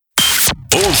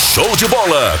O show de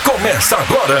bola começa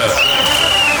agora.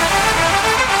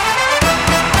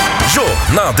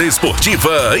 Jornada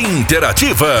Esportiva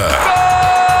Interativa.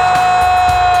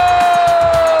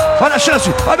 Olha a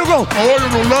chance, olha o gol. Olho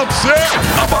no lance.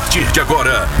 A partir de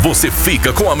agora, você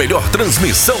fica com a melhor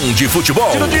transmissão de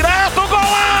futebol. Tiro direto,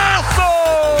 golaço!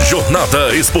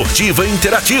 Jornada Esportiva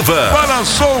Interativa.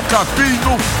 Balançou o capim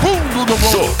no fundo do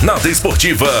gol. Jornada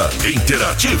Esportiva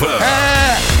Interativa.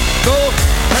 É do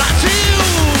Brasil!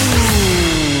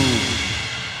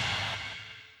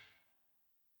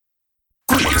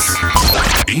 Quiz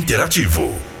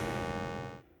Interativo.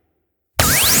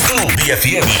 Clube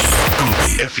FM.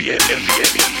 Clube FM.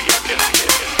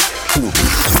 Clube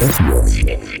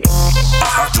FM. A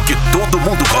rádio que todo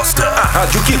mundo gosta. A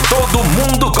rádio que todo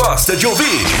mundo gosta de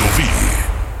ouvir.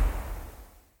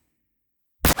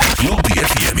 Clube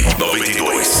FM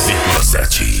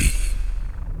 92,7.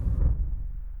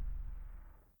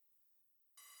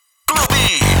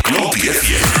 Clube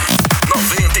FM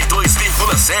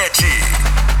 92,7.